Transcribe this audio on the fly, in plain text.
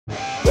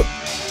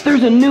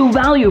There's a new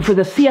value for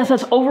the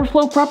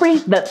CSS-Overflow property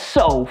that's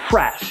so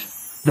fresh.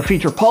 The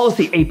feature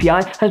policy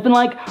API has been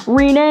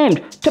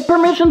renamed to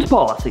permissions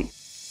policy.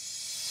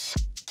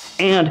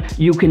 And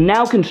you can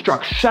now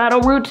construct shadow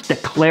roots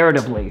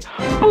declaratively.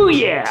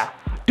 Booyah!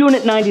 Doing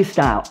it 90s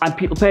style. I'm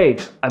Pete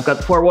LePage. I've got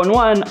the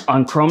 411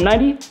 on Chrome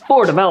 90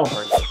 for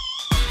developers.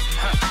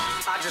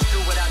 I just do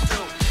what I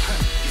do.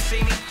 You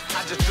see me?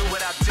 I just do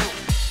what I do.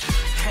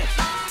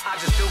 I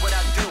just do what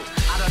I do.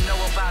 I don't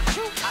know about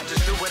you. I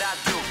just do what I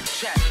do.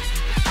 Check.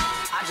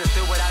 I just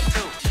do what I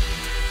do.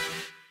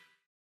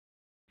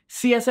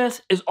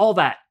 CSS is all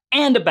that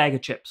and a bag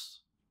of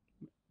chips.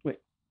 Wait.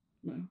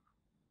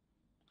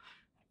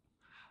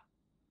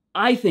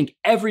 I think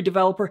every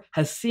developer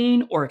has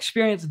seen or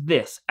experienced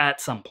this at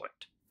some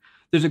point.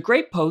 There's a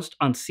great post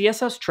on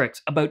CSS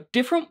Tricks about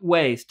different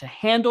ways to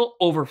handle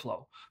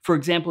overflow, for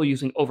example,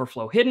 using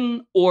overflow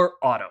hidden or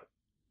auto.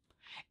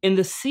 In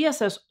the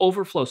CSS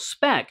Overflow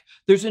spec,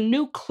 there's a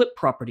new clip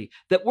property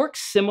that works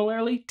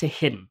similarly to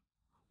hidden.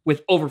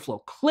 With overflow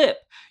clip,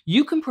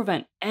 you can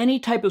prevent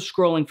any type of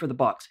scrolling for the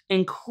box,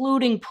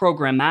 including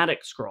programmatic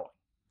scrolling.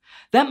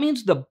 That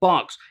means the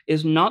box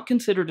is not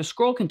considered a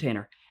scroll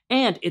container,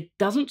 and it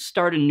doesn't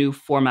start a new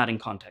formatting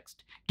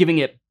context, giving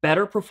it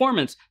better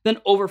performance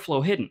than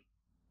overflow hidden.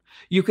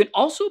 You can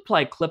also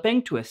apply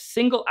clipping to a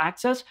single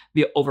access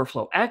via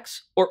overflow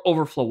X or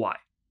overflow Y.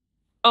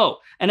 Oh,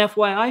 and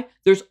FYI,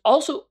 there's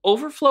also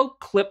overflow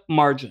clip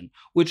margin,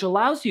 which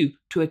allows you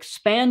to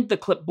expand the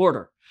clip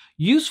border,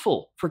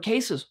 useful for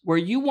cases where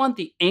you want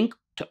the ink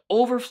to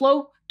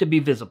overflow to be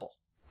visible.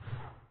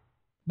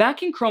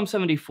 Back in Chrome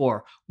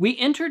 74, we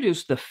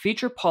introduced the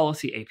Feature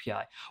Policy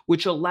API,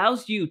 which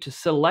allows you to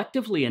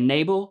selectively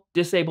enable,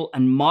 disable,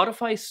 and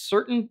modify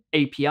certain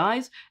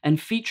APIs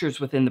and features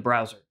within the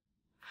browser.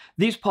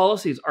 These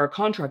policies are a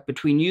contract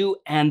between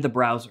you and the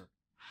browser.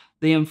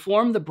 They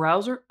inform the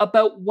browser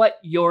about what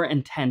your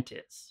intent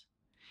is.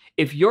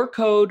 If your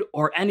code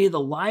or any of the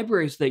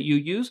libraries that you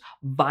use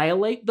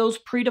violate those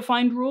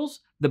predefined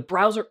rules, the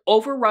browser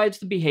overrides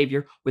the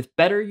behavior with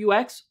better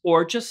UX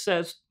or just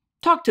says,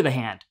 talk to the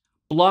hand,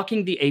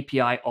 blocking the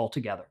API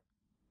altogether.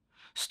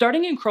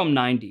 Starting in Chrome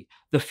 90,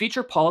 the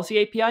Feature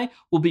Policy API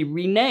will be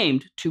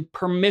renamed to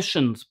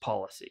Permissions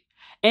Policy,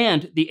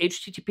 and the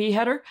HTTP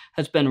header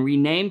has been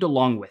renamed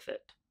along with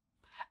it.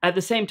 At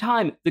the same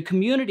time, the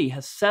community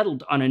has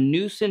settled on a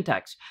new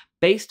syntax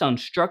based on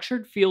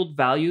structured field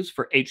values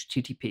for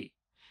HTTP.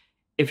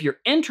 If you're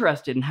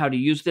interested in how to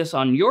use this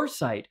on your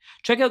site,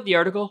 check out the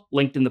article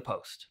linked in the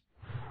post.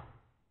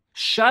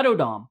 Shadow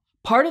DOM,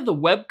 part of the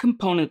Web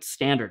Components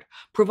standard,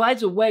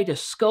 provides a way to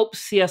scope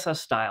CSS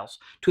styles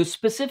to a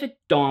specific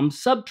DOM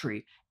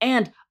subtree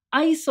and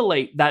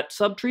isolate that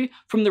subtree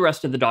from the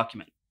rest of the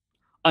document.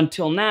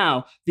 Until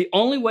now, the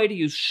only way to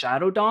use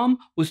Shadow DOM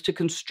was to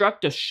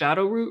construct a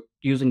shadow root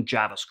using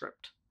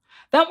JavaScript.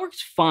 That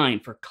works fine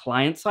for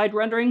client-side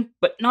rendering,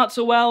 but not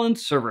so well in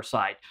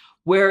server-side,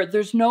 where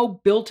there's no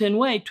built-in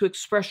way to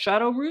express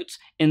shadow roots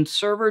in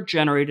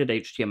server-generated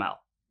HTML.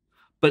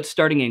 But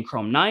starting in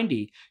Chrome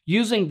 90,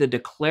 using the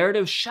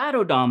declarative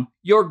Shadow DOM,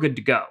 you're good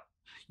to go.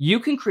 You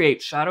can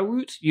create shadow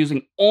roots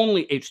using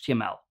only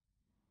HTML.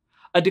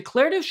 A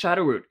declarative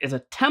shadow root is a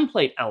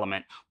template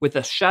element with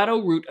a shadow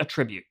root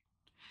attribute.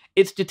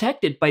 It's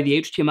detected by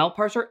the HTML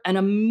parser and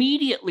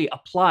immediately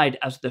applied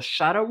as the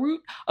shadow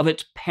root of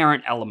its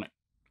parent element.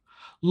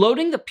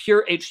 Loading the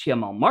pure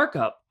HTML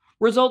markup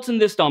results in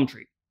this DOM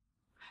tree.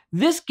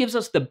 This gives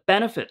us the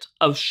benefits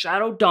of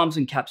Shadow DOM's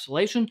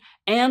encapsulation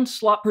and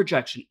slot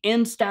projection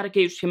in static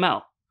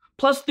HTML.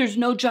 Plus, there's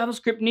no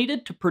JavaScript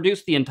needed to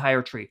produce the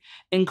entire tree,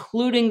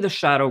 including the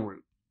shadow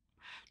root.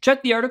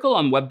 Check the article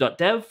on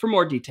web.dev for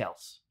more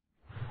details.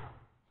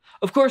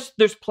 Of course,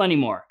 there's plenty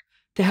more.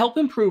 To help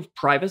improve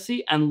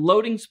privacy and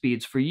loading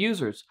speeds for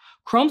users,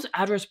 Chrome's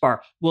address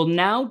bar will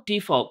now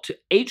default to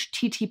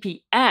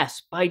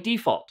HTTPS by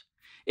default.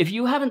 If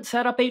you haven't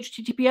set up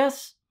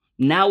HTTPS,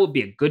 now would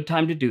be a good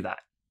time to do that.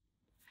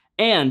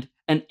 And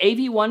an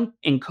AV1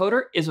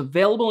 encoder is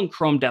available in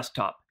Chrome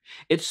Desktop.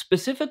 It's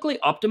specifically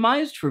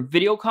optimized for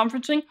video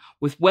conferencing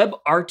with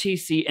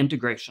WebRTC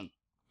integration.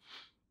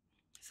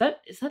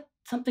 Is that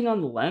something on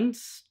the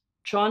lens?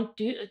 Sean,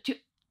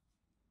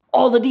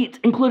 all the deets,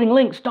 including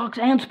links, docs,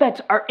 and specs,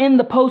 are in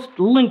the post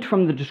linked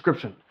from the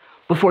description.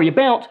 Before you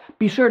bounce,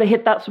 be sure to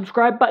hit that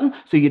subscribe button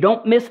so you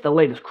don't miss the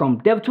latest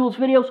Chrome DevTools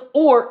videos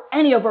or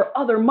any of our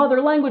other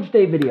Mother Language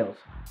Day videos.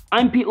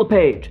 I'm Pete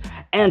LePage,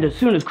 and as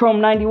soon as Chrome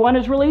 91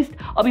 is released,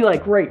 I'll be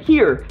right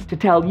here to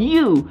tell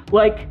you,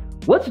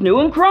 what's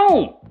new in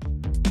Chrome?